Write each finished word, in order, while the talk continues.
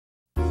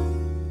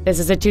This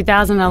is a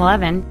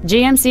 2011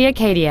 GMC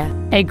Acadia,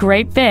 a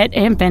great fit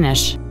and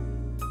finish.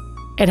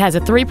 It has a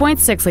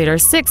 3.6-liter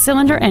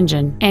six-cylinder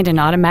engine and an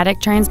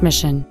automatic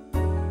transmission.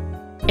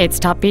 Its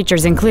top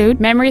features include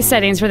memory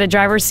settings for the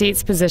driver's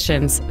seat's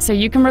positions, so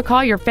you can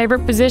recall your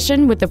favorite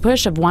position with the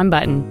push of one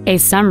button, a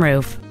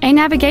sunroof, a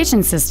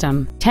navigation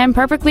system, 10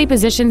 perfectly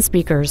positioned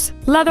speakers,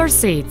 leather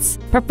seats,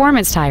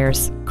 performance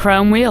tires,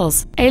 chrome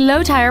wheels, a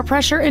low tire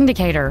pressure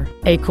indicator,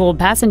 a cooled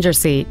passenger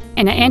seat,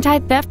 and an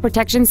anti-theft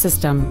protection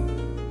system.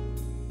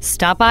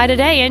 Stop by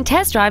today and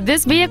test drive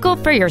this vehicle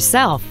for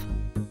yourself.